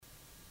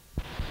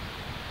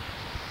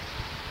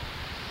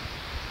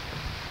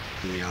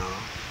Chaitanya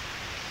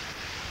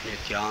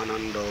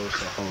Nityanando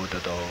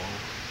Sahodado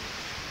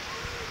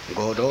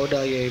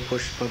Gododaye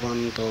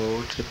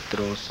Pushpavanto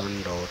Chitro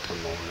Sando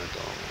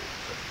Tamonado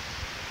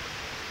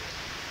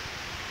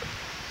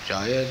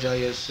Jaya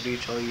Jaya Sri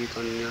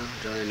Chaitanya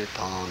Jaya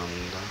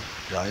Nityananda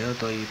Jaya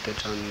Daita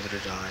Chandra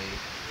Jaya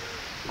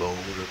Gaur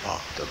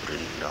Bhakta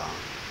Vrinda.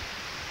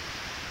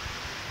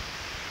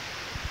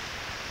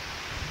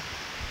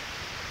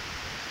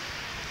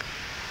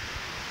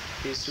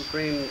 The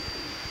Supreme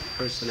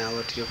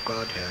Personality of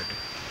Godhead,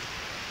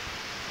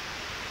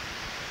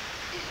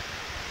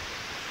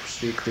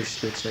 Sri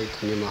Krishna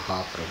Chaitanya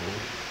Mahaprabhu,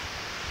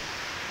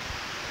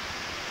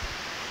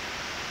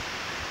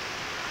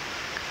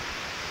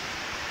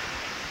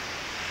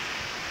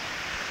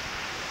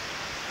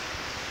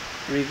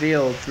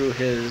 revealed through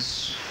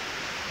his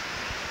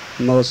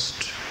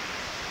most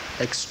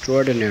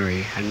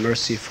extraordinary and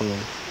merciful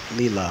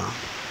Leela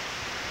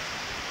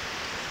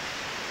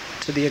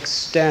to the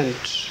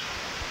extent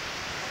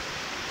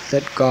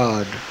that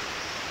God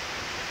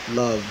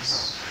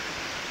loves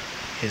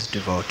his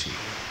devotee.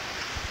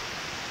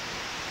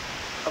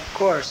 Of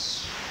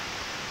course,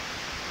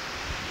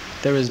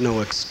 there is no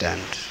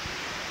extent,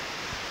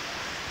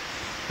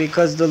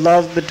 because the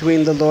love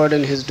between the Lord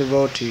and his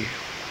devotee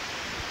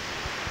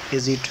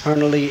is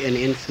eternally and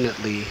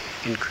infinitely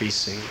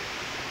increasing.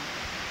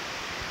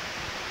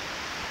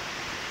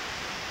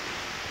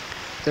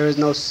 There is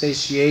no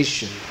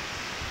satiation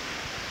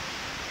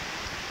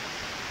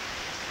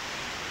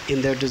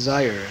in their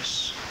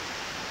desires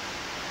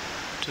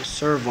to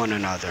serve one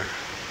another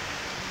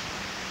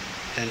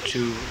and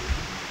to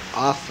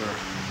offer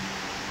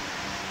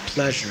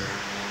pleasure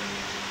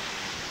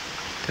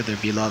to their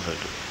beloved.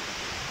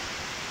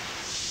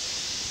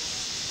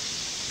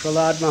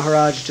 Prahlad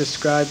Maharaj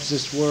describes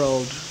this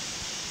world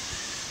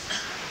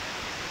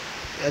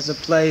as a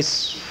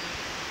place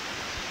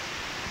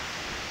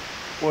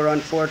where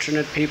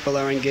unfortunate people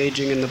are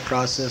engaging in the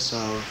process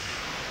of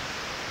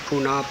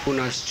Puna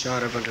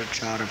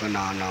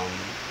Punascharavanacharvananam,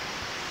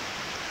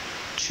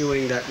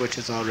 chewing that which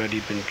has already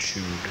been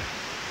chewed.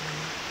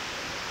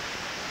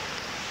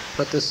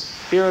 But the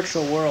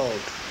spiritual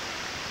world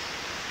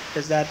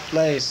is that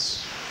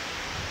place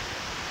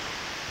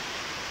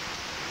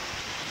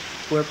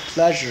where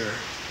pleasure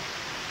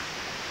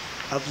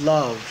of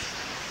love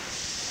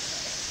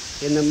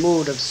in the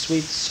mood of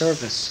sweet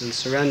service and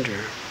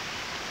surrender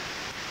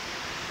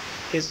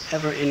is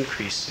ever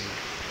increasing.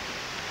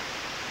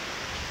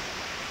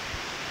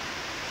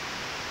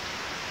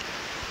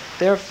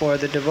 Therefore,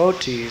 the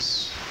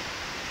devotees,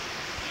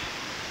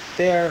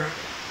 their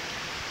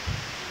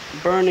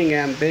burning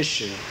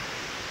ambition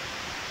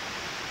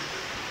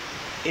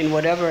in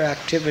whatever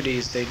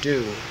activities they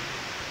do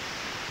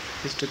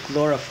is to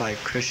glorify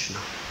Krishna.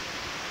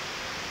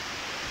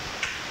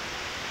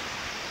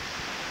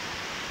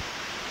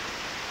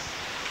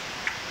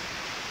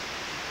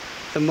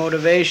 The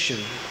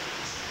motivation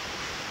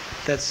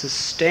that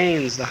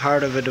sustains the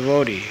heart of a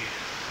devotee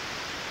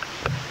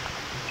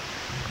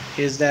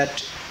is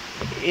that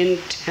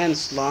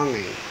intense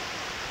longing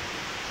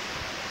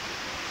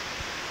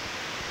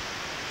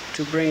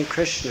to bring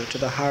Krishna to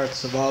the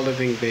hearts of all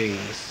living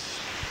beings.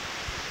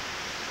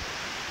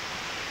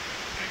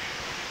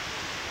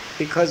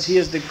 Because he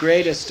is the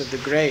greatest of the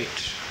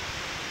great,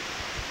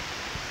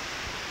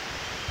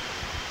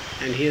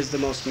 and he is the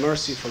most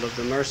merciful of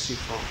the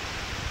merciful.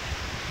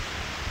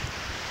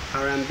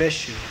 Our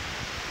ambition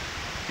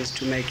is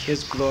to make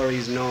his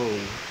glories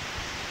known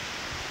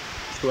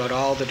throughout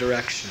all the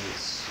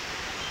directions.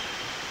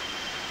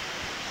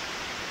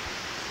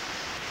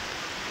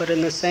 But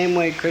in the same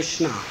way,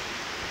 Krishna,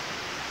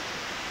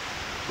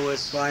 who is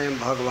Swayam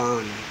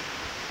Bhagavan,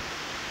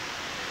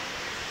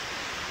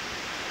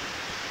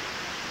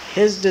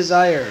 his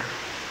desire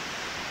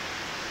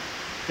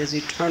is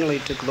eternally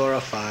to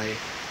glorify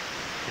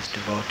his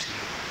devotee.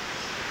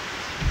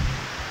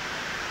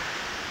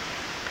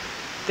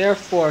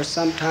 Therefore,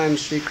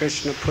 sometimes Sri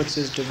Krishna puts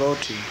his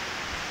devotee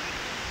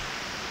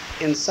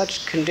in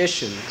such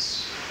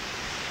conditions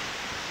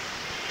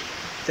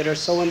that are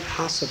so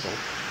impossible,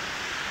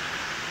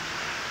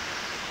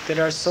 that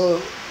are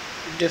so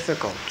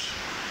difficult,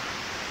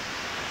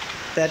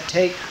 that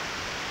take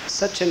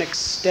such an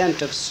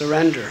extent of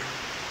surrender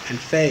and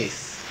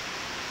faith,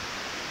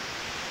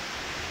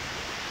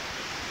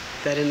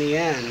 that in the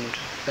end,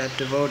 that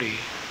devotee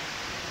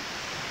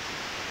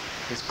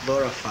is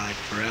glorified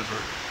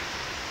forever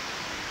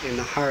in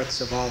the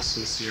hearts of all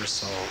sincere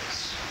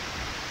souls.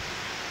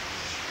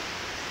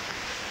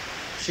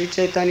 Sri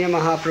Chaitanya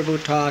Mahaprabhu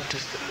taught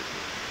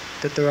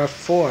that there are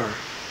 4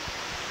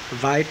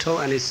 vital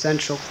and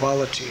essential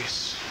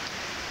qualities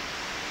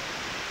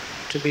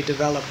to be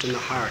developed in the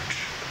heart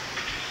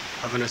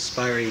of an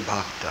aspiring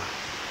bhakta.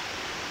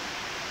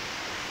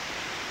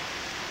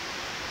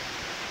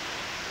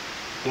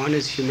 One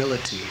is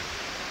humility.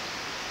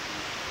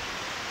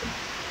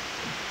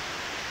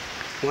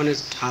 One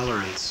is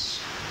tolerance.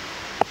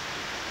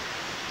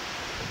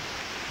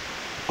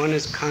 One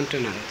is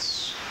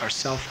continence, or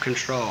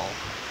self-control.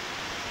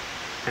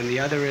 And the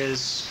other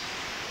is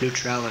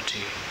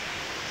neutrality.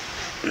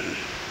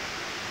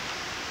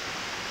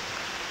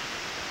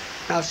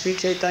 Now Sri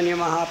Chaitanya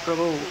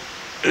Mahaprabhu,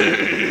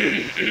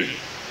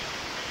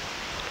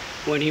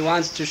 when he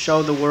wants to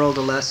show the world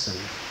a lesson,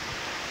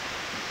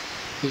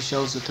 he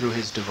shows it through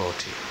his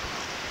devotee.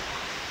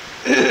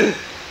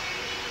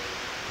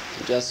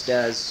 Just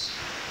as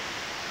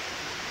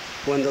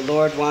when the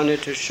Lord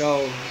wanted to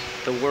show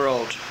the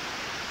world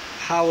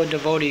how a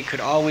devotee could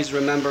always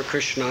remember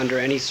Krishna under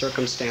any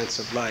circumstance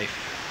of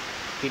life,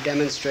 he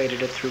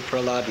demonstrated it through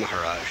Prahlad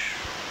Maharaj.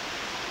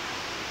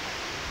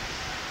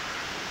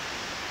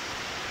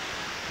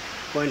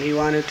 When he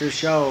wanted to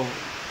show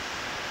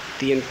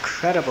the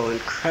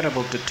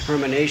incredible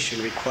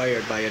determination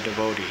required by a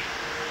devotee,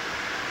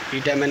 he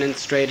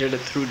demonstrated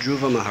it through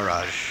Dhruva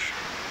Maharaj.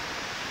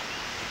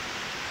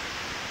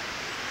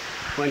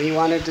 When he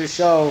wanted to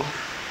show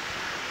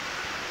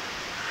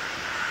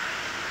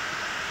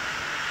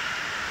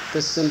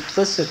the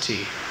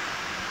simplicity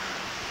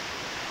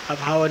of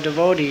how a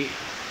devotee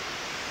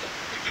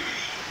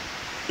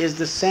is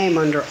the same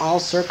under all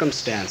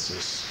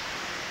circumstances,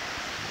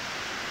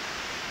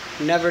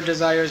 never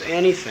desires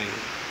anything,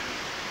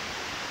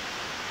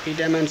 he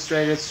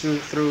demonstrated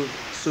through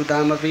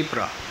Sudama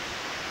Vipra.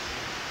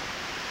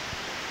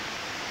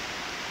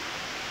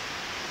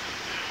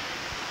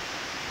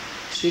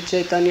 Sri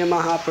Chaitanya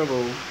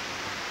Mahaprabhu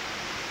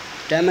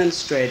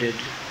demonstrated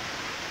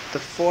the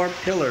 4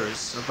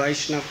 pillars of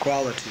Vaishnava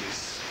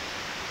qualities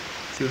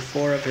through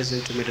 4 of his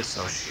intimate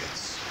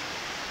associates.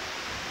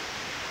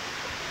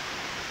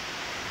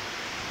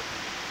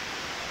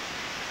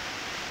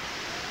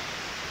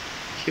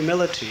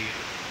 Humility,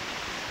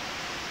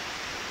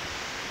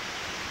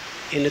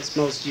 in its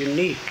most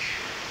unique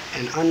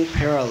and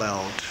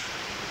unparalleled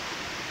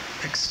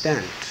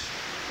extent,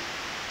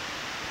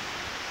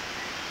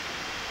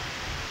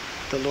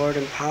 the Lord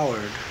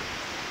empowered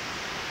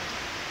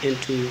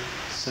into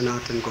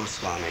Sanatana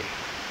Goswami.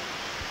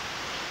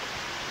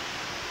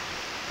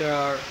 There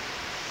are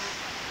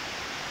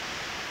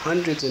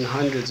hundreds and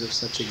hundreds of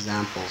such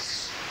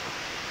examples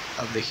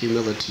of the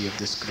humility of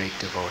this great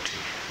devotee.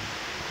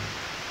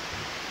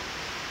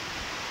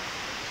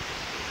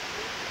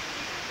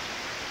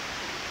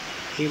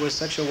 He was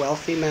such a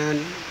wealthy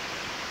man,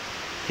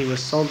 he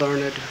was so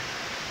learned,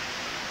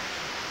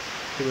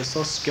 he was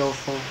so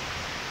skillful,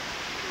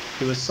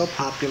 he was so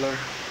popular.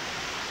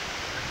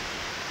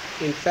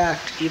 In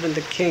fact, even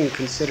the king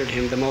considered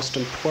him the most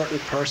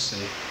important person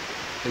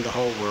in the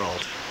whole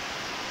world.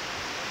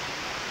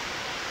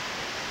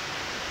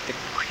 The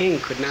king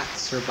could not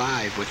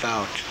survive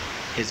without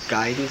his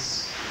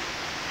guidance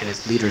and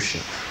his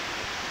leadership.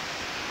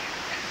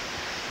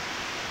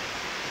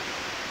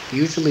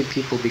 Usually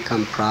people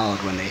become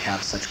proud when they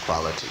have such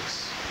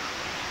qualities.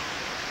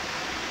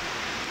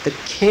 The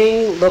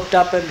king looked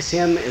up at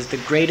him as the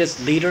greatest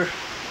leader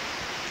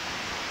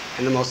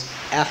and the most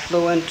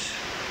affluent,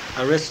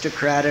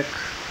 aristocratic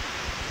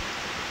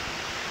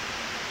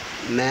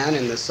man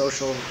in the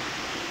social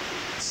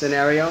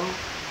scenario,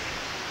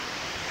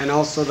 and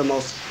also the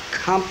most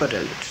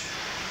competent,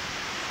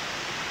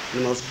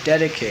 the most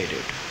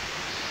dedicated.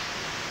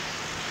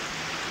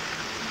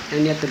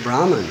 And yet the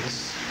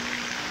Brahmins,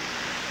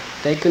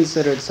 they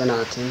considered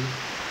Sanatan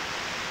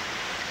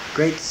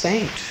great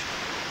saint.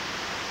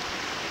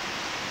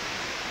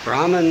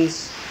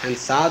 Brahmins and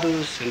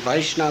sadhus and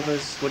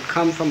Vaishnavas would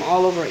come from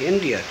all over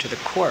India to the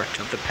court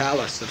of the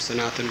palace of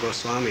Sanatana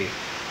Goswami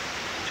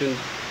to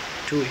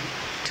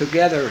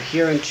together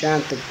hear and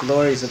chant the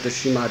glories of the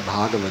Srimad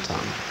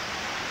Bhagavatam.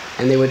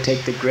 And they would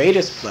take the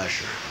greatest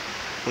pleasure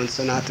when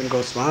Sanatana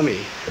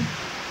Goswami,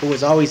 who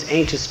was always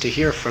anxious to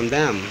hear from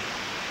them,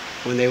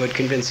 when they would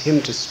convince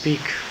him to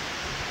speak.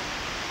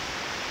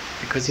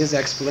 Because his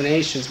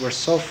explanations were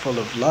so full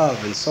of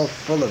love and so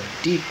full of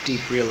deep,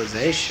 deep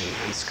realization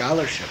and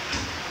scholarship.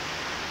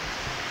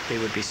 They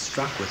would be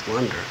struck with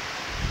wonder.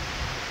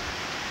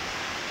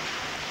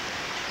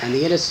 And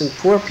the innocent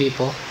poor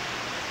people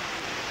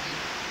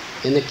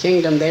in the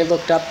kingdom, they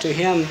looked up to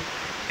him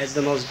as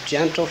the most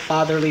gentle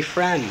fatherly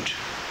friend.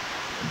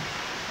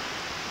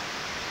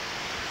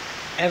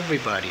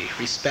 Everybody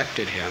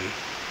respected him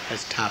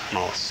as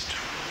topmost.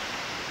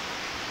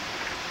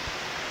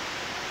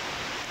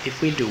 If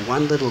we do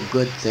one little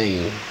good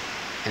thing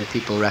and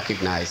people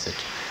recognize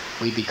it,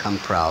 we become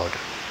proud.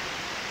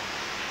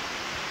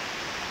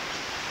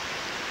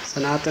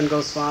 Sanatana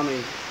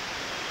Goswami,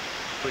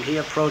 when he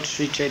approached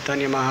Sri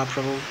Chaitanya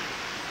Mahaprabhu,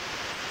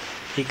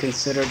 he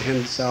considered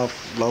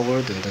himself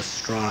lower than the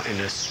straw in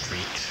a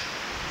street,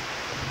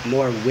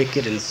 more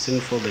wicked and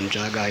sinful than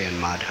Jagai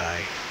and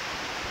Madhai.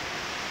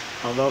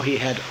 Although he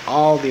had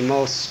all the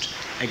most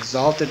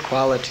exalted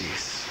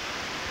qualities,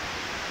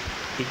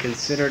 he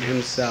considered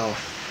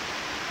himself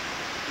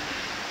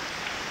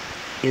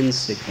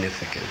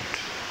insignificant.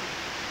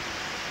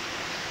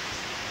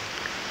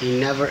 He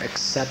never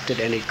accepted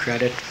any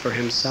credit for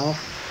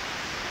himself.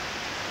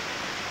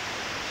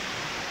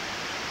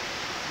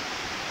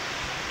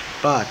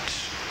 But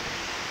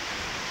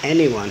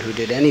anyone who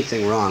did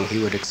anything wrong, he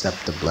would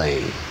accept the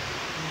blame.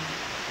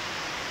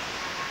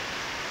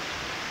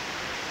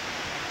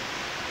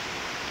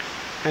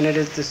 And it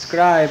is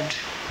described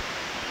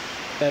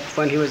that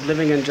when he was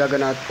living in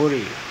Jagannath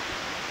Puri,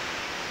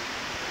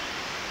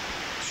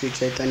 Sri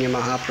Chaitanya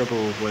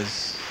Mahaprabhu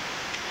was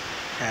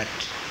at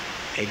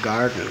a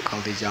garden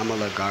called the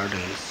Jamala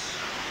Gardens,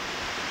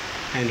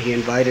 and he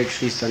invited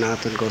Sri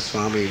Sanatana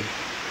Goswami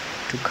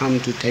to come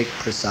to take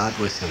prasad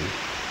with him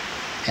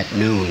at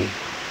noon.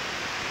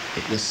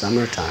 It was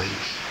summertime.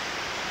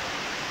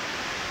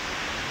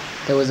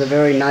 There was a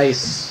very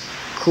nice,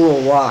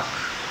 cool walk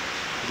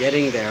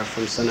getting there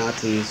from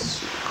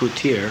Sanatan's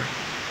kutir.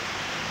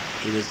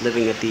 He was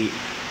living at the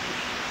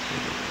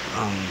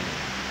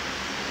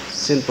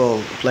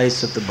simple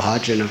place of the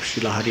bhajan of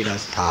Srila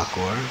Haridas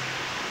Thakur.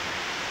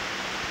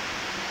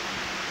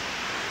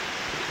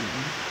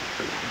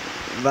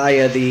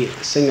 Via the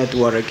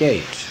Singadwara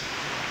gate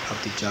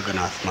of the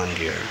Jagannath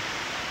Mandir.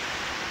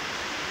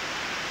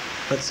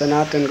 But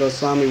Sanatana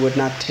Goswami would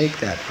not take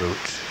that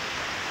route.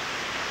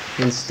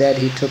 Instead,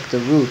 he took the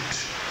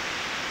route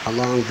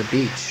along the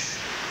beach.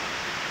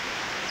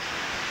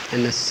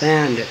 And the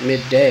sand at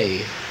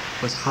midday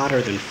was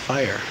hotter than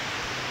fire.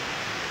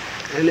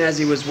 And as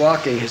he was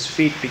walking, his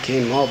feet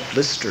became all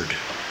blistered.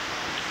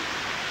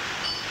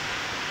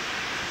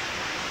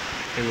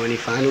 And when he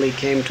finally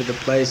came to the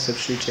place of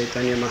Sri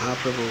Chaitanya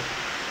Mahaprabhu,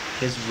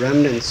 his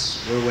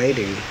remnants were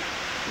waiting.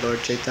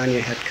 Lord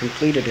Chaitanya had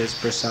completed his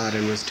prasad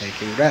and was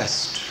taking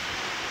rest.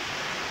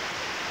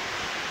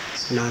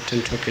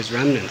 Sanatan took his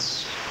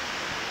remnants,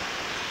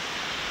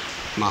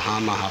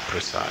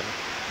 Mahaprasad.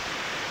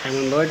 And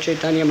when Lord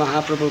Chaitanya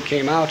Mahaprabhu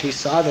came out, he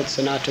saw that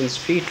Sanatan's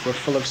feet were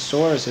full of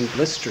sores and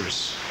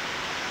blisters.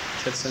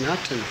 He said,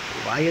 Sanatan,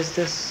 why is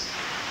this?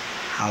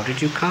 How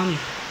did you come?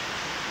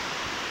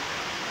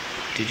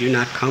 Did you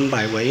not come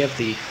by way of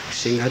the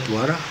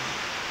Singhadwara?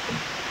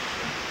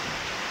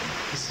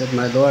 He said,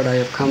 my Lord, I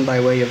have come by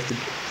way of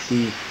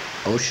the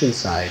ocean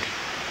side.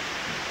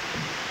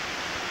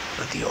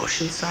 But the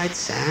ocean side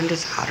sand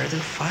is hotter than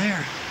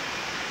fire.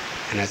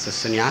 And as a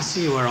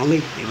sannyasi, you are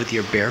only with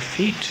your bare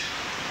feet.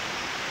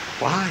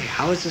 Why?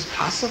 How is this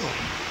possible?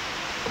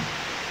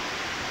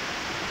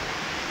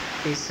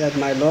 He said,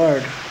 my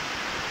Lord,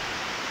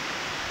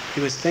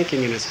 he was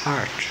thinking in his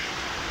heart,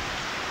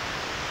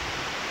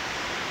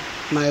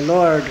 my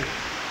Lord,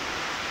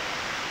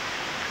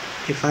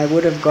 if I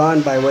would have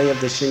gone by way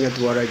of the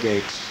Singhadwara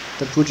gate,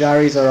 the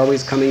pujaris are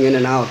always coming in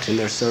and out in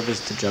their service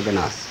to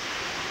Jagannath.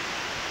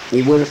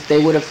 They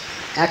would have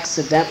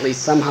accidentally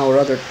somehow or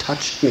other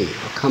touched me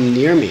or come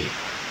near me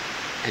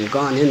and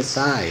gone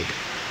inside,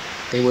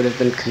 they would have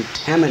been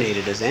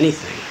contaminated as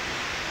anything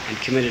and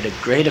committed a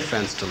great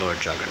offense to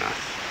Lord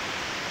Jagannath.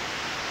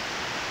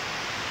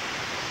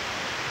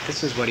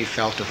 This is what he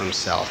felt of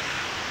himself.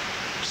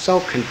 So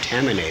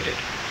contaminated,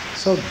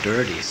 so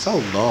dirty, so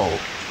low,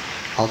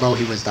 although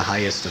he was the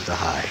highest of the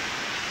high.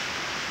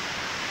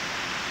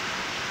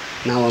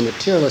 Now, a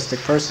materialistic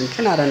person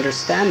cannot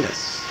understand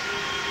this.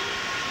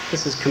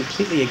 This is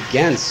completely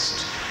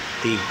against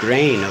the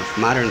grain of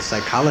modern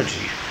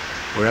psychology,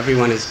 where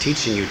everyone is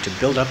teaching you to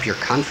build up your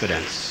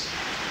confidence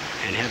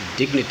and have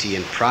dignity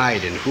and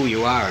pride in who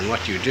you are and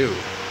what you do.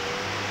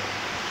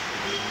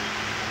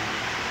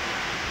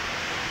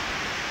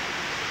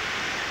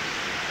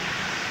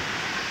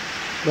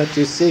 But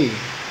you see,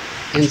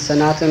 in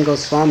Sanatana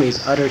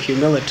Goswami's utter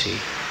humility,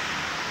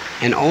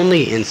 and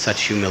only in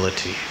such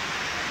humility,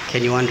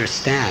 can you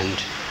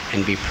understand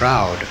and be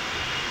proud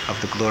of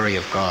the glory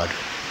of God.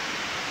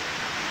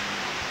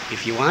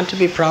 If you want to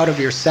be proud of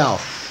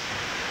yourself,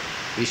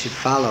 you should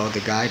follow the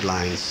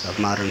guidelines of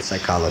modern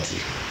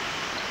psychology.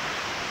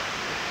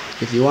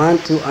 If you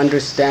want to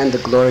understand the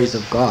glories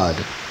of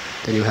God,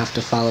 then you have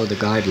to follow the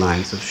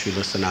guidelines of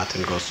Srila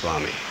Sanatana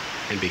Goswami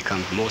and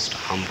become most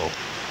humble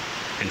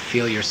and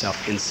feel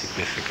yourself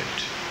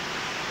insignificant.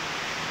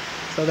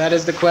 So that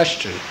is the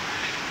question,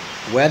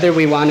 whether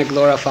we want to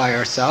glorify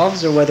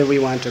ourselves or whether we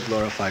want to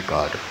glorify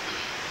God.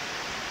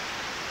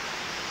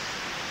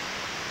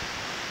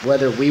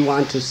 Whether we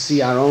want to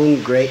see our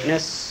own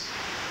greatness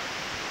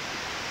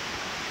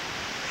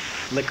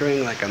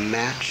flickering like a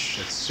match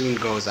that soon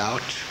goes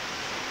out,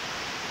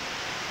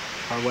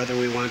 or whether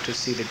we want to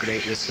see the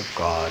greatness of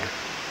God,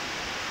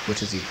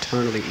 which is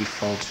eternally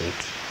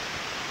effulgent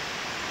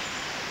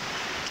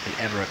and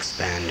ever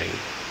expanding.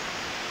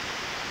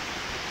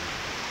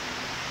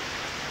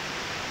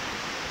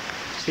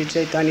 Sri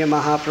Chaitanya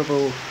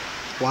Mahaprabhu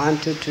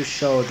wanted to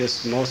show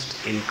this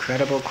most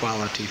incredible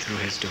quality through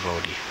his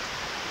devotee,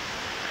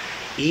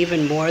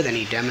 even more than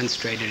he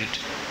demonstrated it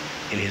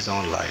in his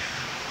own life.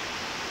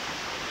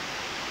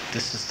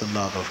 This is the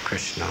love of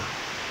Krishna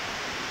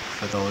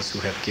for those who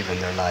have given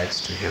their lives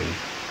to him.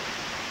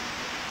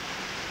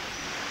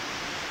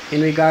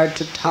 In regard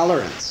to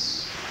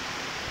tolerance,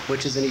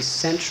 which is an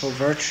essential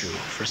virtue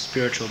for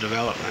spiritual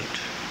development,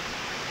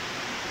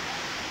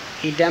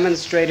 he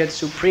demonstrated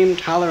supreme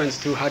tolerance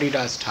through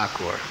Haridas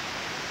Thakur.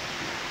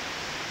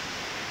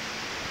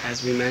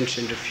 As we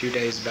mentioned a few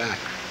days back,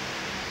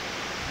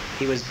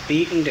 he was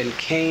beaten and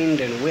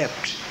caned and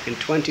whipped in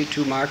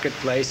 22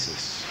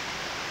 marketplaces.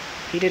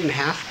 He didn't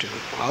have to.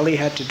 All he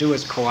had to do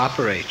was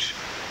cooperate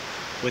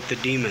with the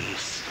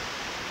demons,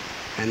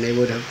 and they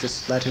would have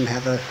just let him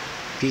have a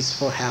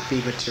peaceful,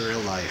 happy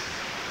material life.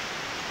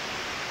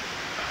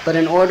 But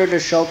in order to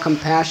show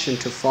compassion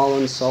to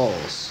fallen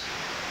souls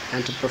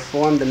and to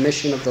perform the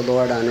mission of the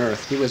Lord on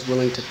earth, he was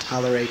willing to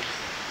tolerate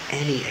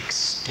any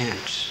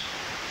extent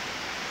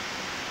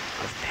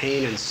of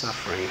pain and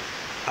suffering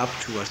up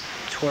to a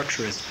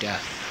torturous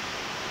death.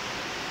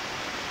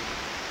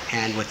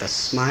 And with a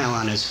smile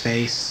on his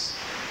face,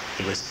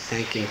 he was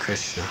thanking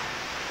Krishna,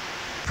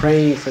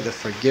 praying for the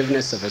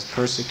forgiveness of his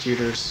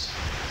persecutors,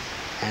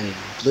 and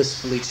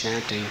blissfully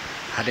chanting,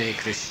 Hare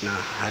Krishna,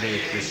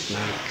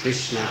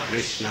 Krishna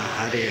Krishna,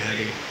 Hare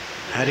Hare,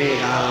 Hare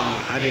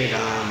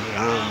Ram,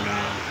 Ram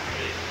Ram.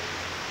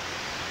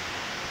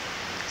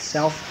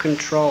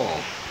 Self-control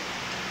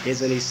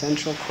is an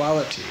essential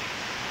quality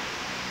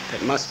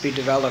that must be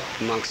developed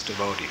amongst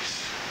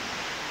devotees.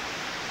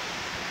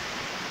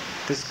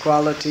 This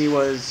quality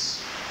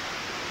was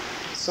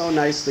so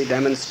nicely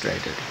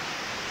demonstrated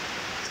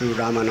through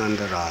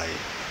Ramananda Rai,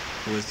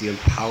 who was the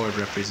empowered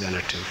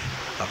representative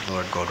of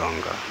Lord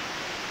Gauranga.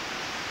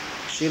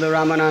 Srila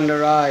Ramananda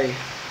Rai,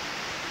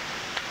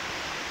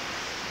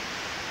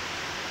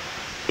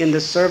 in the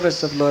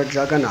service of Lord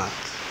Jagannath,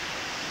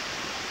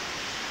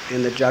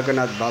 in the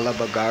Jagannath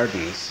Vallabha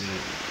Gardens in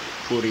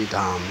Puri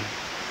Dham,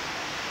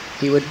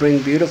 he would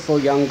bring beautiful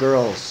young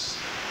girls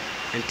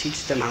and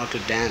teach them how to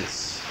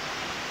dance.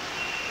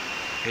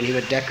 And he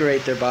would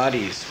decorate their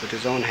bodies with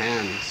his own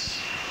hands.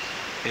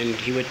 And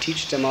he would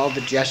teach them all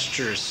the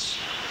gestures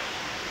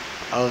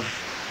of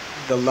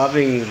the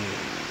loving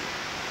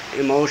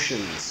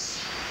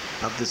emotions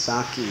of the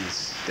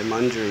Sakis, the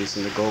Manjaris,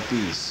 and the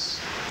Gopis.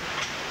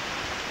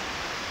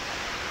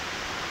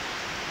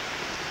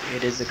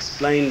 It is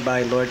explained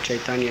by Lord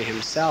Chaitanya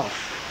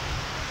himself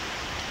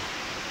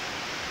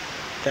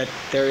that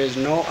there is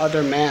no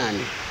other man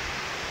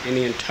in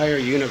the entire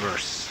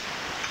universe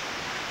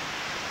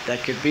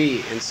that could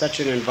be in such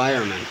an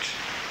environment,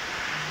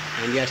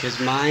 and yet his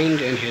mind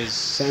and his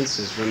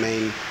senses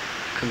remain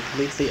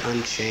completely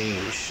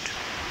unchanged,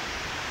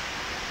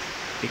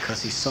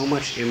 because he's so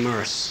much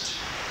immersed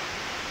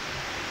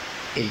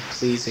in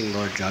pleasing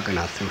Lord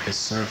Jagannath through his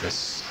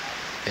service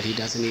that he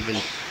doesn't even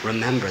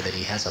remember that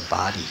he has a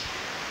body.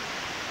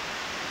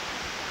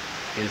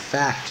 In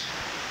fact,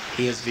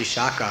 he is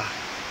Vishaka,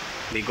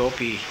 the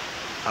Gopi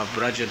of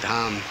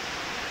Brajadham,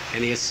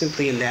 and he is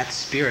simply in that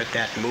spirit,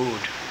 that mood.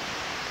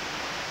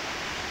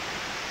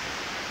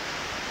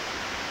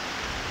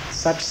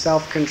 Such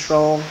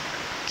self-control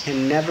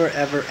can never,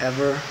 ever,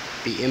 ever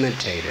be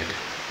imitated,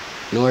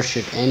 nor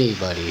should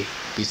anybody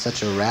be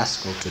such a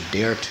rascal to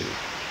dare to.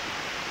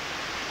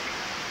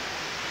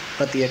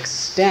 But the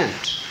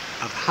extent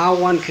of how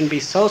one can be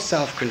so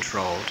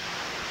self-controlled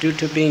due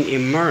to being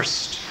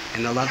immersed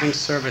in the loving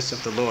service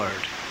of the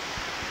Lord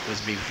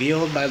was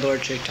revealed by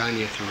Lord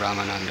Chaitanya through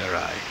Ramananda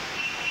Rai.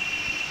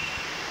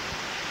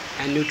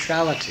 And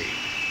neutrality.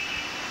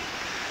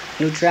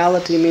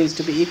 Neutrality means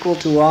to be equal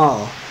to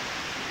all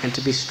and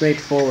to be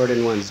straightforward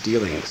in one's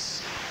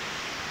dealings.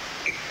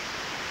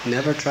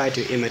 Never try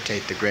to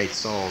imitate the great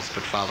souls,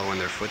 but follow in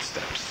their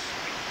footsteps.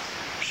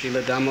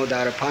 Srila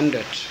Damodara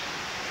Pandit,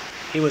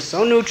 he was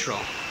so neutral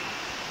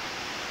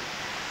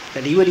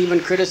that he would even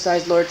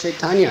criticize Lord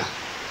Chaitanya.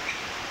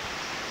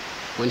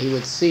 When he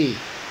would see,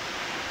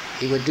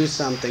 he would do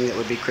something that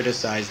would be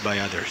criticized by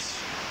others.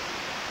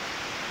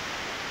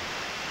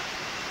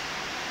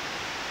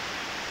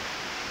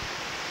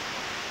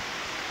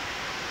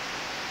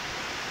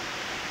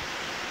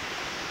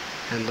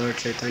 And Lord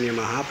Chaitanya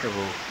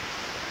Mahaprabhu,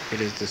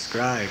 it is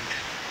described,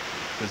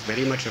 was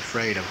very much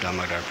afraid of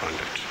Damodar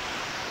Pandit.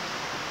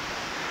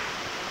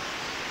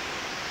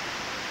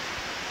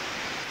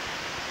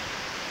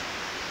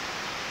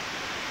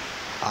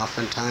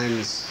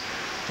 Oftentimes,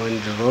 when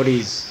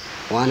devotees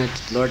wanted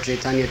Lord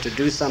Chaitanya to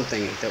do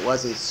something that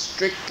wasn't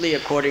strictly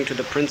according to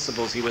the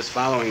principles he was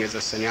following as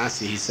a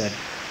sannyasi, he said,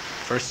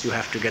 first you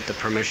have to get the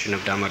permission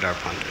of Damodar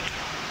Pandit.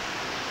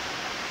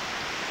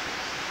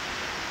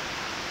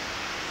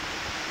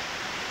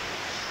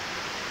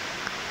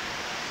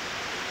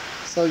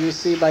 So you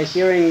see, by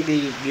hearing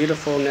the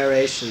beautiful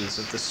narrations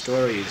of the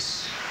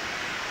stories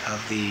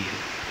of the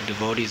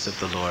devotees of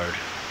the Lord,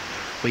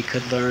 we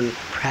could learn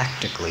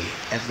practically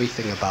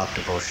everything about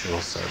devotional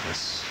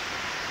service.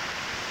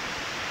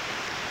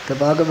 The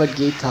Bhagavad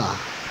Gita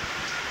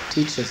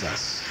teaches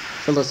us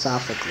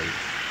philosophically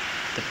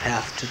the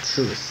path to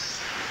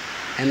truth,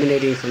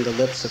 emanating from the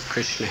lips of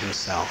Krishna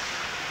himself.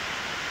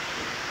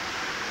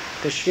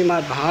 The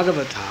Srimad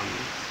Bhagavatam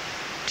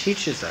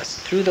teaches us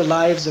through the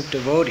lives of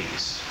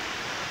devotees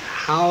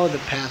how the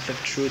path of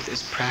truth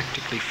is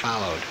practically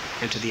followed,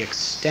 and to the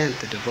extent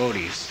the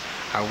devotees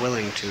are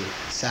willing to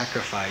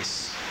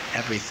sacrifice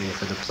everything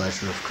for the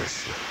pleasure of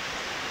Krishna.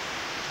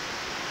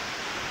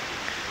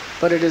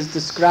 But it is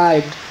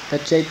described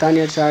that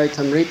Chaitanya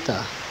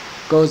Charitamrita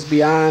goes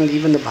beyond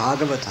even the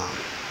Bhagavatam,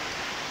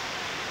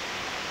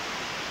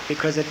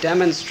 because it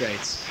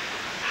demonstrates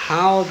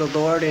how the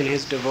Lord and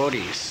his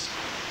devotees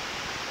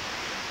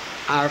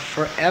are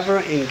forever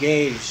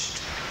engaged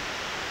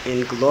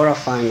in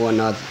glorifying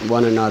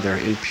one another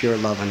in pure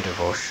love and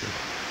devotion.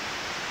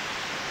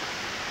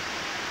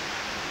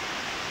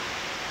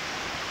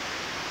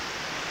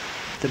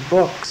 The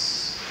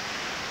books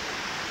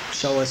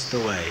show us the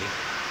way.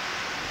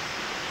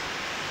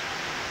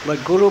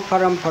 But Guru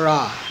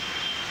Parampara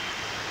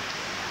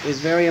is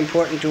very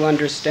important to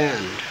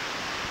understand,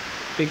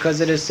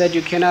 because it is said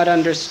you cannot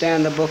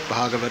understand the book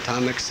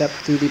Bhagavatam except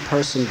through the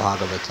person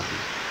Bhagavatam.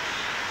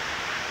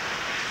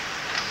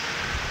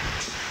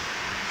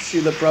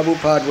 Srila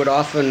Prabhupada would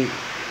often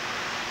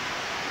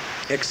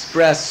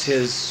express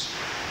his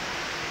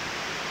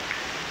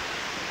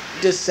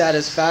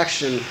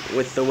dissatisfaction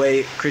with the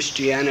way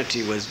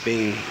Christianity was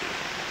being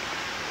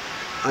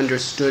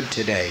understood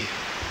today.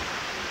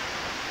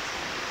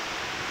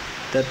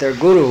 That their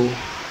guru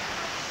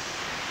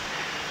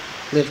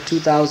lived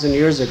 2,000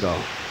 years ago.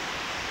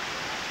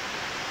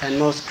 And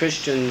most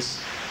Christians,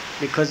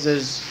 because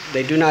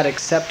they do not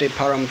accept a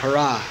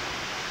parampara,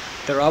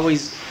 they're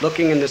always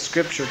looking in the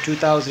scripture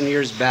 2,000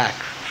 years back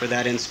for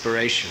that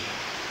inspiration.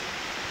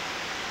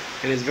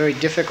 And it's very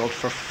difficult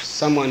for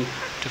someone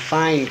to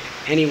find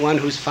anyone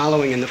who's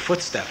following in the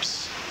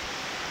footsteps.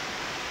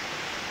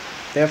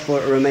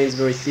 Therefore, it remains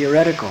very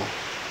theoretical.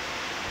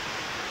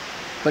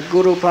 But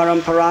Guru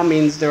Parampara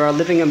means there are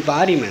living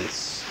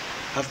embodiments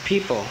of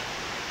people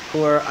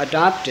who are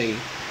adopting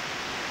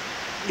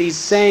these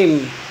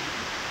same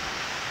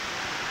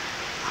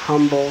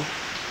humble,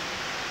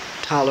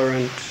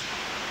 tolerant,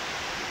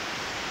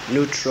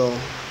 neutral,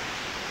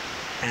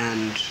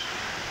 and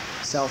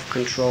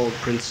self-controlled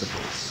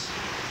principles.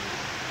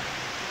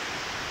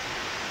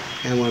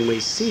 And when we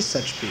see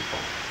such people,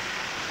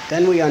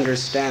 then we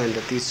understand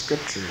that these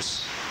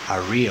scriptures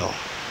are real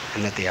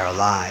and that they are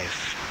alive.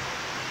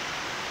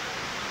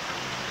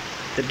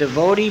 The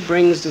devotee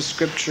brings the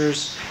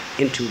scriptures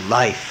into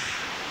life.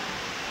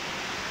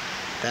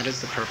 That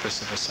is the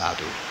purpose of a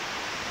sadhu.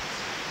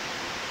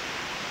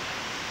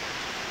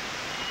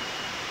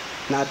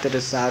 Not that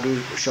a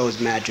sadhu shows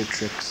magic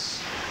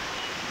tricks.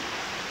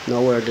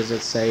 Nowhere does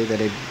it say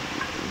that a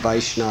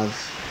Vaishnav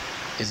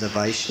is a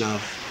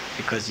Vaishnav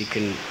because he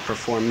can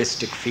perform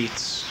mystic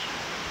feats.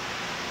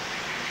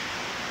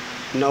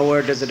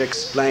 Nowhere does it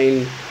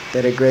explain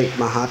that a great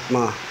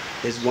Mahatma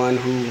is one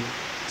who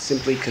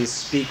simply can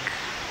speak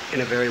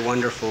in a very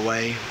wonderful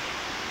way.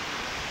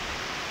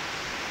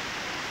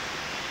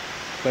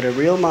 But a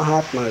real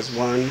Mahatma is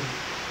one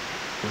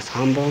who is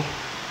humble,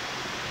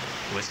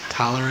 who is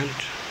tolerant,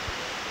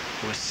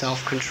 who is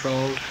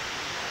self-controlled,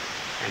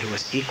 and who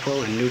is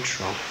equal and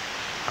neutral,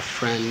 a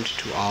friend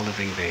to all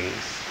living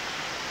beings,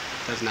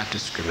 does not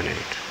discriminate.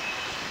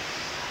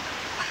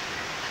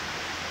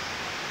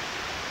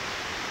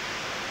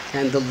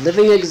 And the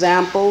living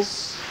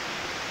examples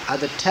are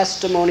the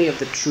testimony of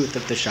the truth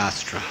of the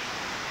Shastra.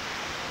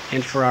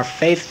 And for our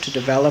faith to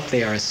develop,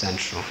 they are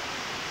essential.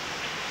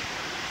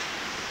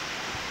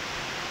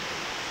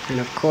 And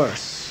of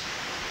course,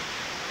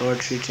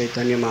 Lord Sri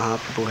Chaitanya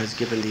Mahaprabhu has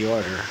given the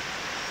order,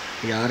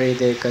 Yare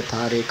deka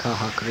tare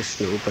kaha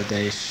Krishna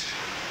upadesh,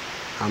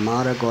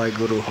 Amara goy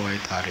guru hoy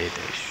tare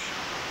desh.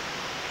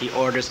 He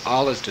orders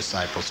all his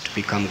disciples to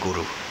become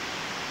guru.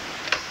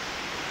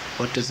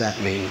 What does that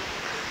mean?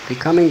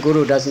 Becoming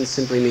guru doesn't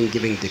simply mean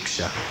giving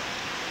diksha.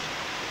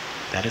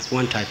 That is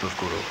one type of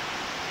guru.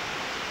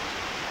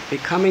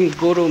 Becoming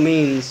guru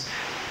means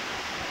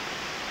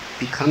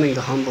becoming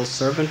the humble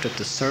servant of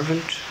the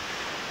servant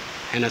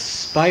and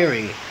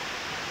aspiring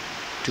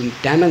to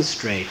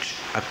demonstrate,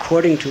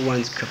 according to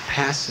one's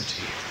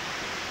capacity,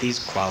 these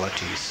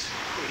qualities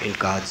in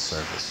God's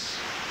service.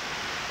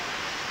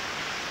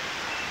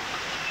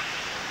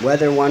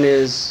 Whether one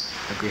is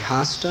a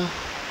grihasta,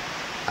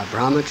 a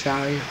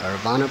brahmachari, or a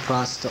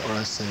vanaprastha,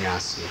 or a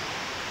sannyasi.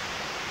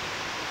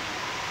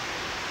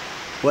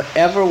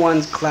 Whatever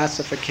one's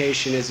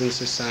classification is in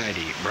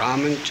society,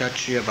 Brahmin,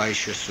 Kshatriya,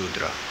 Vaishya,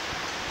 Sudra,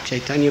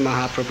 Chaitanya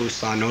Mahaprabhu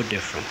saw no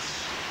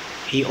difference.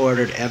 He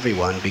ordered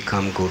everyone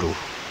become guru.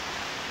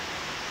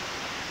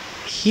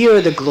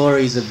 Hear the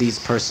glories of these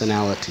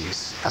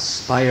personalities.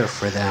 Aspire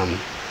for them.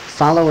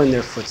 Follow in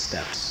their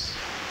footsteps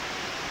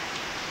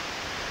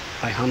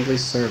by humbly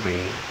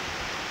serving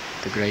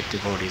the great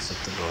devotees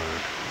of the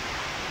Lord.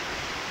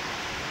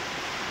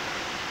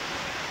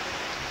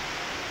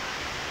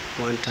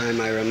 One time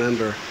I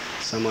remember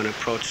someone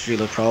approached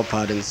Srila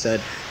Prabhupada and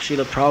said,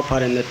 Srila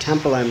Prabhupada, in the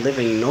temple I'm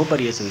living,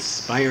 nobody is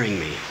inspiring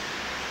me.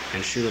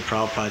 And Srila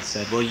Prabhupada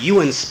said, well,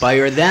 you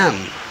inspire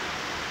them.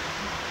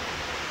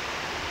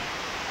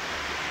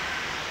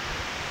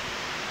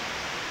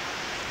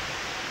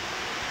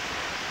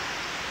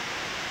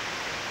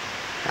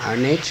 Our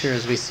nature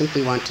is we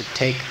simply want to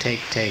take.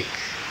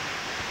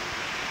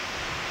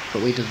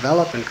 But we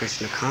develop in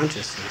Krishna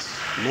consciousness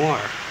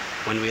more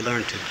when we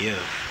learn to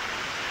give.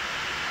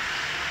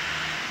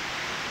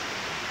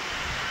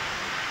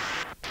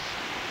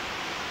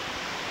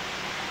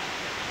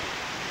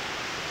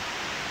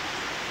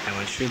 And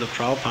when Srila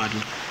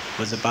Prabhupada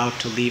was about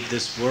to leave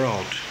this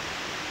world,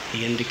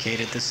 he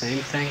indicated the same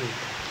thing.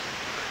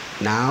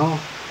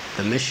 Now,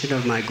 the mission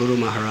of my Guru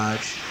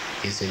Maharaj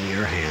is in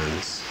your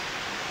hands.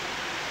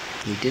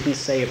 He didn't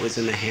say it was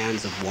in the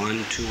hands of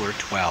 1, 2, or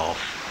 12.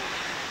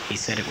 He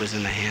said it was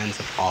in the hands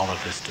of all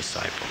of his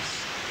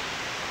disciples,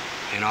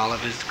 and all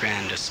of his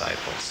grand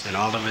disciples, and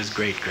all of his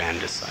great-grand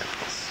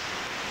disciples.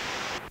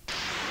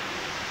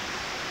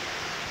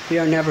 We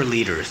are never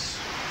leaders.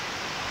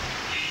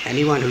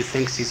 Anyone who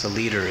thinks he's a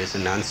leader is a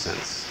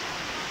nonsense.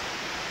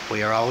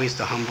 We are always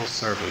the humble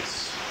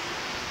servants.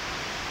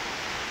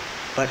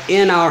 But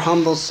in our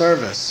humble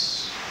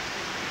service,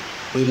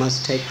 we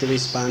must take the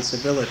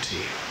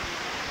responsibility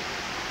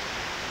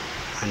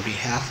on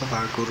behalf of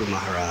our Guru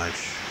Maharaj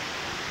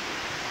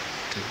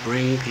to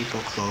bring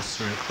people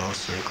closer and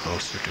closer and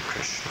closer to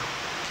Krishna.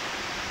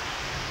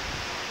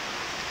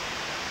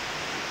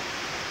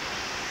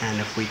 And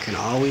if we can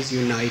always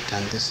unite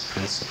on this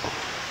principle,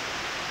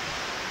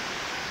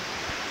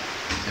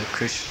 then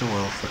Krishna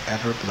will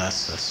forever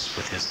bless us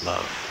with his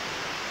love.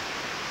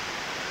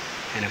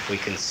 And if we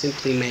can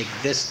simply make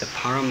this the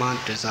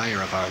paramount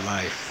desire of our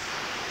life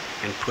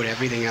and put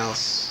everything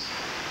else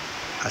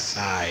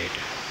aside.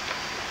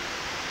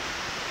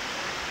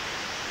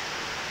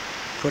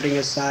 Putting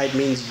aside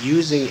means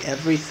using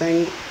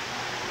everything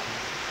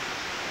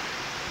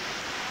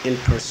in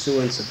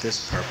pursuance of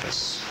this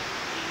purpose.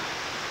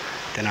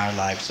 Then our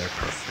lives are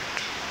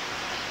perfect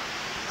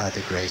by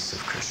the grace of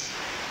Krishna.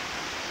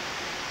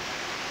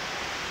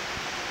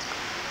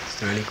 Is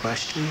there any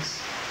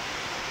questions?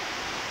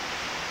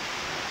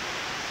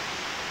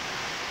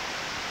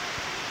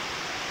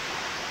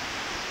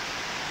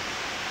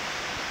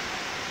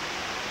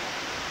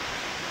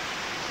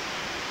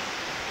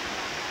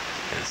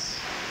 Yes.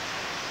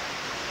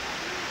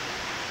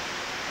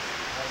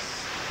 As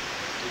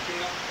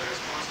taking up the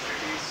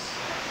responsibilities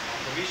of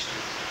the Vishnu,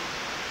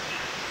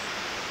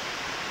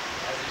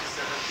 as it is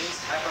said that things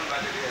happen by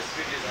the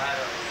sweet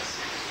desire or the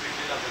sweet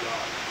will of the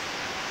Lord.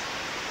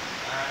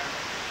 And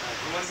a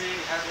human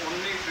being has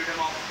only freedom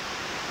of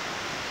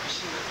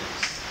wishing the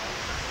things.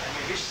 I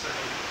may wish certain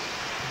things.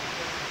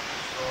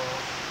 So,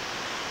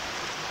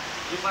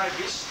 if I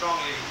wish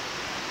strongly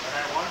that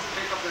I want to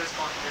take up the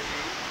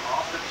responsibility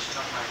of the mission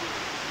of my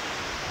Guru,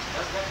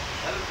 does that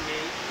help me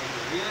in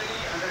really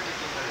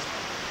undertaking the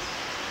responsibility?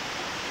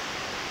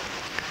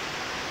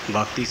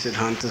 Bhakti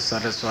Siddhanta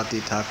Saraswati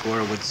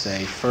Thakur would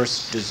say,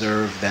 first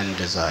deserve, then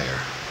desire.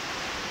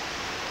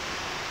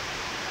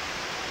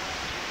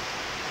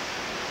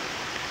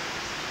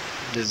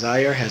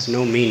 Desire has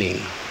no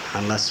meaning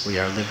unless we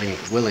are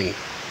willing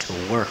to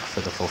work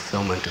for the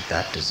fulfillment of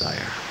that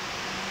desire.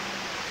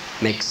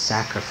 Make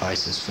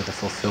sacrifices for the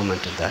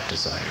fulfillment of that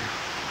desire.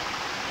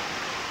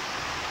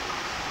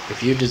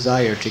 If you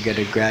desire to get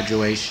a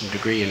graduation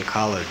degree in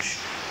college,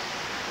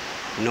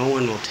 no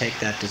one will take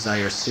that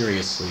desire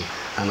seriously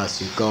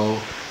unless you go,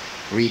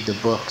 read the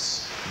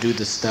books, do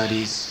the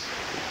studies,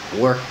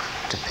 work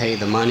to pay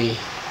the money,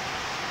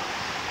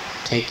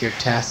 take your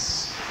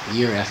tests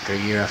year after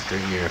year after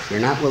year. If you're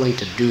not willing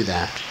to do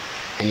that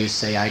and you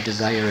say, I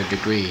desire a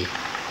degree,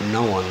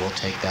 no one will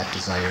take that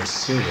desire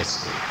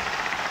seriously.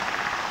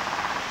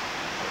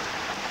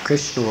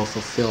 Krishna will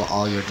fulfill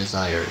all your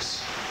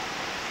desires.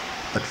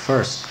 But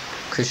first,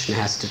 Krishna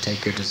has to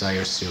take your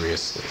desire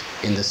seriously.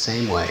 In the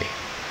same way,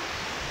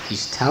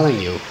 he's telling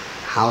you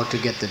how to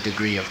get the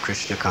degree of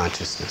Krishna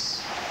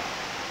consciousness.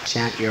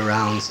 Chant your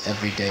rounds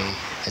every day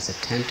as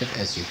attentive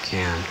as you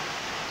can.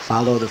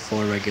 Follow the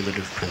 4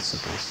 regulative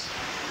principles.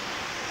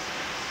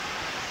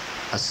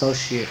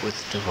 Associate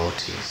with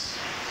devotees.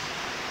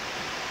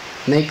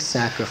 Make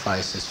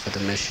sacrifices for the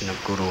mission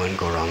of Guru and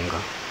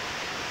Gauranga.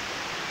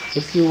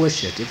 If you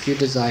wish it, if you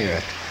desire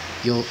it,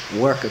 you'll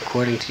work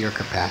according to your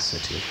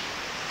capacity.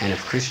 And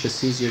if Krishna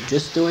sees you're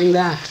just doing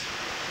that,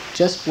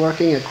 just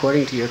working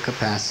according to your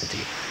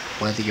capacity,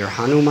 whether you're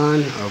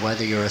Hanuman or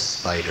whether you're a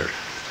spider,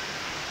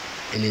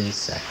 an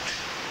insect,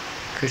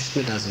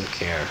 Krishna doesn't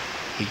care.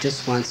 He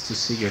just wants to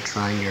see you're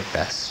trying your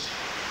best.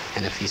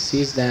 And if he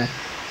sees that,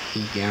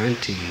 he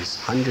guarantees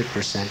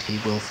 100% he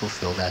will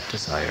fulfill that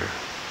desire.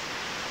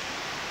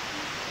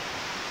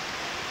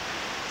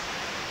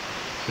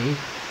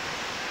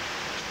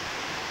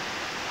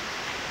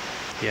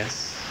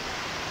 Yes?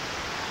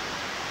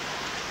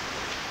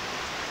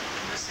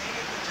 You were saying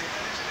in the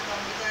Chaitanya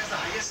Charitamrita is the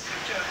highest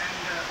scripture,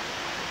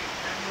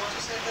 and you also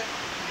said that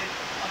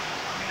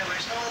a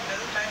Vaishnava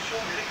doesn't try and show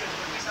miracles,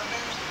 but we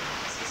sometimes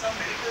see some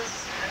miracles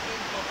have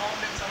been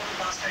performed in some of the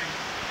past time.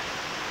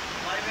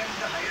 Why, when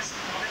the highest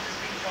knowledge is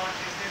being taught,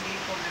 is there need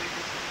for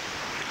miracles?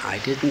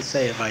 I didn't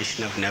say a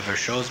Vaishnava never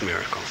shows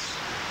miracles.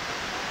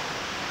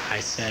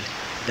 I said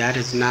that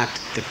is not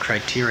the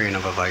criterion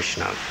of a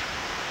Vaishnava.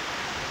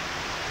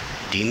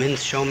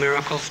 Demons show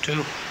miracles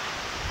too.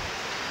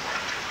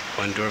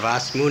 When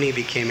Durvas Muni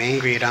became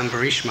angry at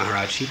Ambarish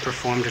Maharaj, he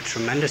performed a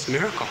tremendous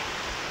miracle.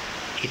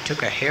 He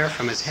took a hair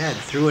from his head,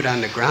 threw it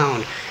on the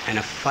ground, and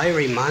a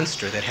fiery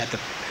monster that had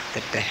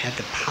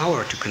the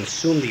power to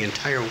consume the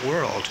entire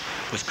world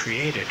was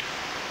created.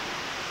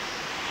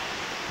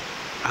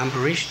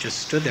 Ambarish just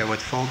stood there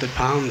with folded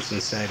palms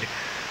and said,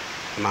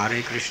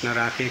 Mare Krishna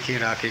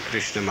Rakhe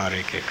Krishna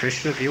Mare Ke.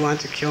 Krishna, if you want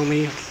to kill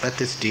me, let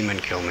this demon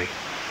kill me.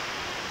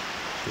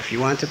 If you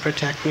want to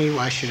protect me,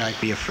 why should I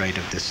be afraid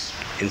of this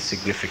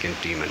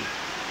insignificant demon?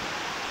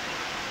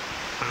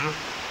 Huh?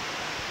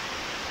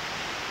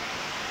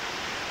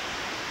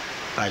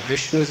 By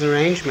Vishnu's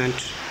arrangement,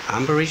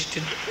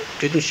 Ambarish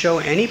didn't show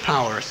any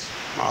powers.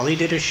 All he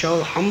did is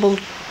show humble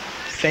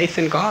faith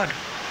in God.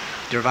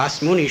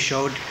 Durvas Muni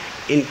showed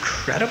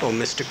incredible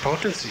mystic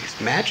potencies,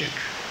 magic.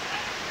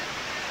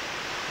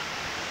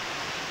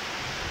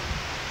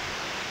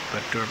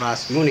 But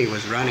Durvas Muni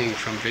was running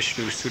from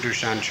Vishnu's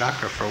Sudarshan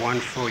Chakra for 1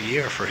 full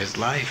year for his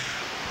life.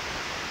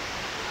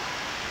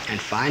 And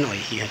finally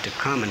he had to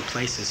come and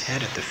place his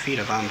head at the feet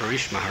of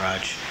Ambarish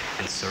Maharaj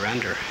and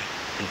surrender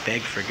and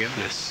beg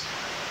forgiveness.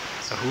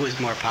 So who is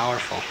more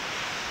powerful?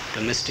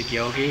 The mystic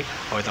yogi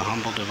or the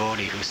humble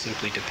devotee who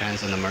simply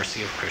depends on the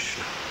mercy of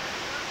Krishna?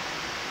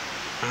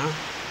 Huh?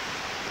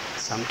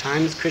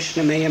 Sometimes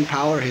Krishna may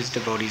empower his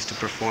devotees to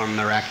perform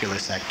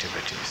miraculous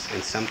activities,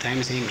 and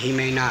sometimes he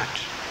may not.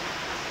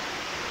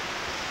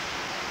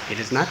 It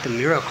is not the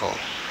miracle.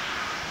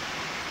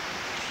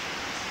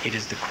 It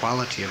is the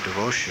quality of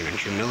devotion and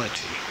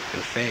humility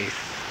and faith.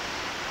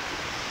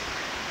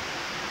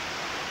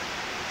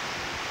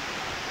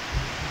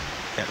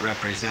 That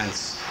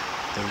represents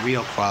the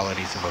real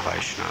qualities of a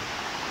Vaishnava.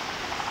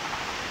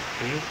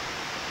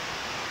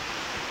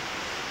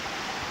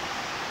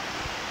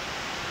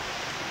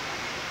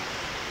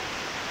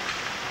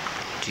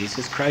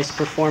 Jesus Christ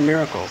performed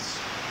miracles.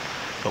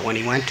 But when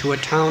he went to a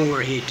town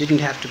where he didn't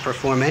have to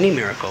perform any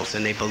miracles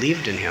and they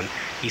believed in him,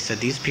 he said,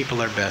 these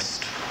people are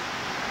best.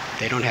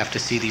 They don't have to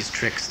see these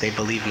tricks. They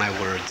believe my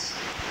words.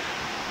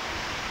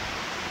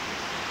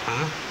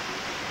 Huh?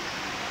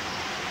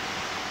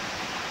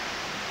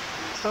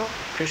 So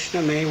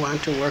Krishna may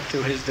want to work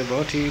through his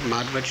devotee.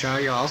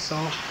 Madhvacharya also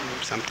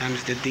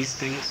sometimes did these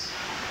things.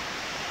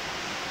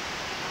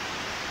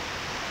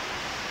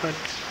 But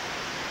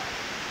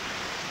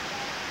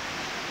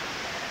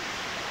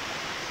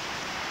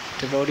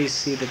devotees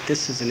see that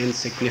this is an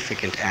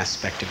insignificant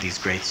aspect of these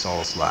great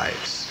souls'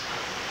 lives.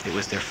 It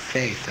was their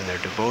faith and their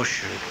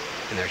devotion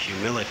and their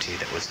humility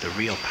that was the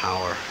real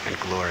power and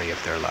glory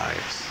of their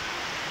lives.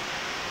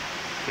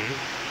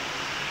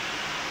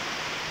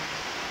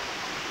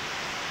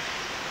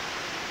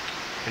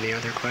 Any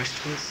other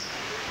questions?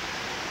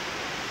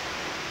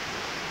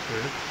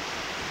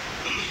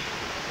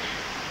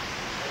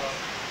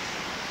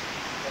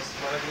 As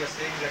Maharaj was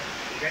saying that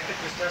to get the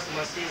Krishna's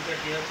mercy is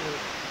that you have to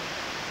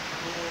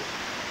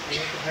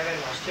have an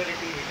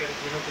austerity, you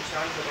have to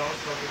chant the rounds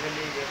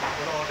regularly, you have to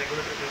follow all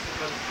regulatory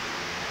principles.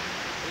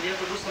 You have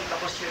to do some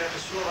tapasya to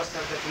show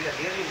ourselves that we are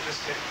really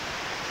interested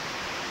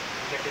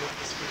in getting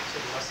the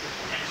spiritual mercy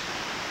from Krishna.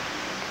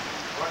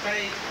 What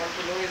I want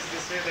to know is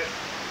this way that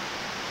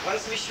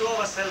once we show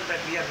ourselves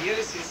that we are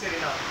really sincere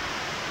enough,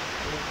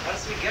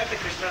 once we get the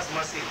Krishna's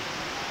mercy,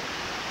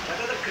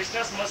 whether the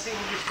Krishna's mercy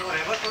will be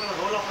forever for the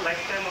whole of a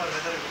lifetime or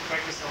whether it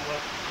might be somewhat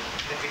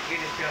in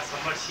between, if we are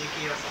somewhat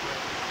shaky or somewhat,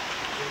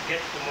 we'll get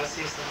the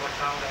mercy somewhat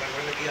calm down and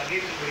when we again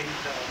will bring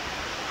the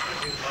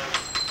world.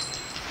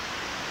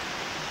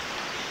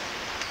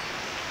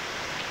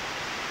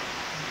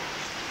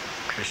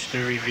 Krishna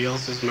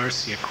reveals his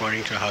mercy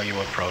according to how you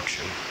approach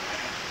him.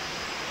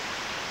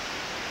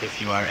 If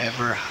you are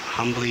ever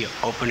humbly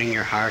opening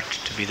your heart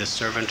to be the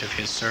servant of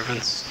his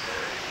servants,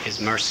 his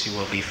mercy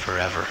will be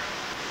forever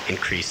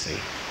increasing.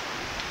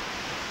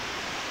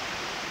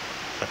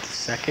 But the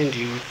second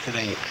you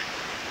think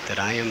that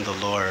I am the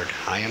Lord,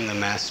 I am the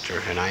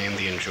Master, and I am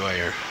the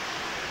enjoyer,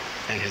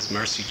 then his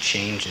mercy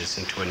changes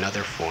into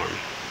another form.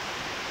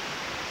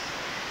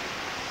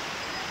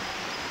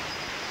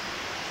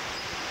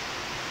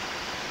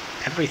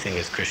 Everything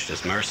is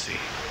Krishna's mercy.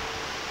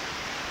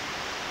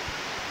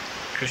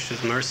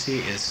 Krishna's mercy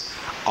is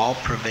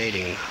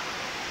all-pervading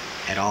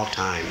at all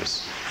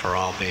times for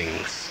all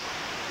beings.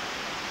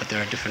 But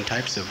there are different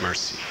types of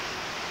mercy.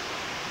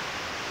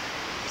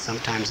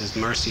 Sometimes his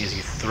mercy is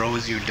he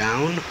throws you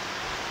down.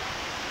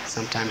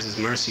 Sometimes his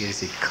mercy is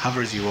he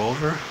covers you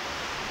over.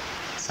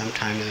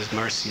 Sometimes his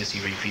mercy is he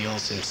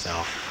reveals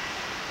himself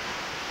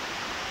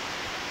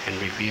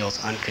and reveals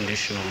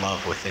unconditional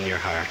love within your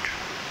heart.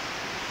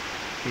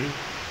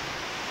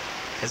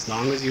 As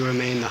long as you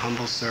remain the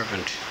humble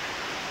servant,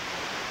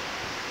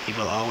 he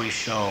will always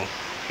show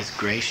his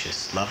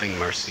gracious, loving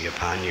mercy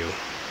upon you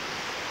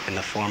in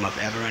the form of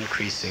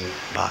ever-increasing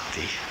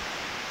bhakti.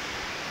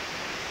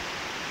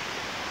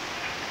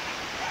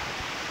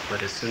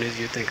 But as soon as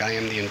you think I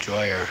am the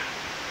enjoyer,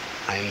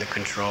 I am the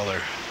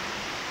controller,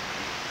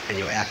 and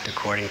you act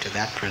according to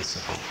that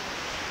principle,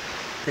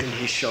 then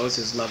he shows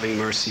his loving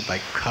mercy by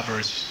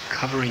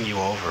covering you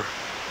over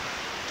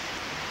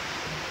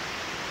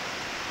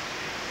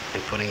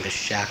and putting the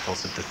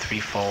shackles of the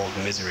threefold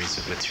miseries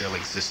of material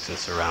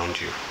existence around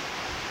you,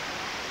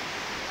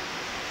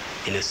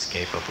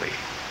 inescapably.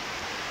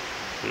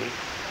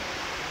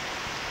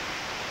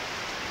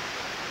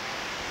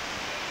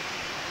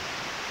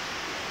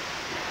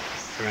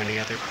 Is there any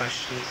other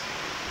questions?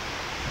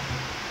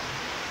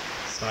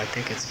 So I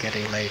think it's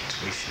getting late.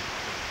 We should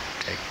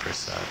take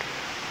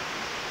prasad.